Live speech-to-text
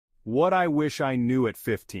What I wish I knew at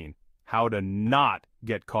 15. How to not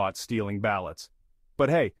get caught stealing ballots. But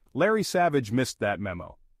hey, Larry Savage missed that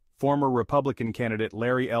memo. Former Republican candidate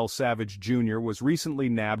Larry L. Savage Jr. was recently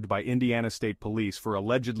nabbed by Indiana State Police for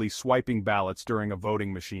allegedly swiping ballots during a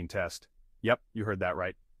voting machine test. Yep, you heard that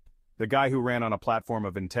right. The guy who ran on a platform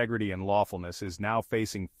of integrity and lawfulness is now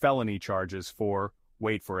facing felony charges for,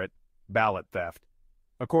 wait for it, ballot theft.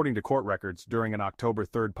 According to court records, during an October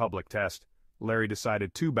 3rd public test, Larry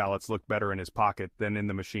decided 2 ballots looked better in his pocket than in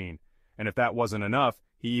the machine. And if that wasn't enough,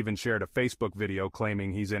 he even shared a Facebook video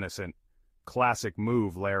claiming he's innocent. Classic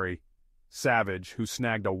move, Larry. Savage, who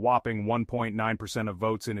snagged a whopping 1.9% of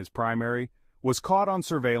votes in his primary, was caught on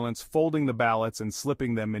surveillance folding the ballots and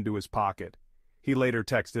slipping them into his pocket. He later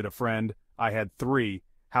texted a friend, "I had 3,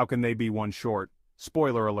 how can they be 1 short?"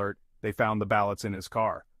 Spoiler alert, they found the ballots in his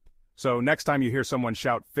car. So next time you hear someone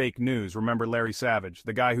shout fake news, remember Larry Savage,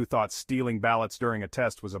 the guy who thought stealing ballots during a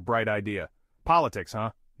test was a bright idea. Politics,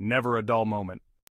 huh? Never a dull moment.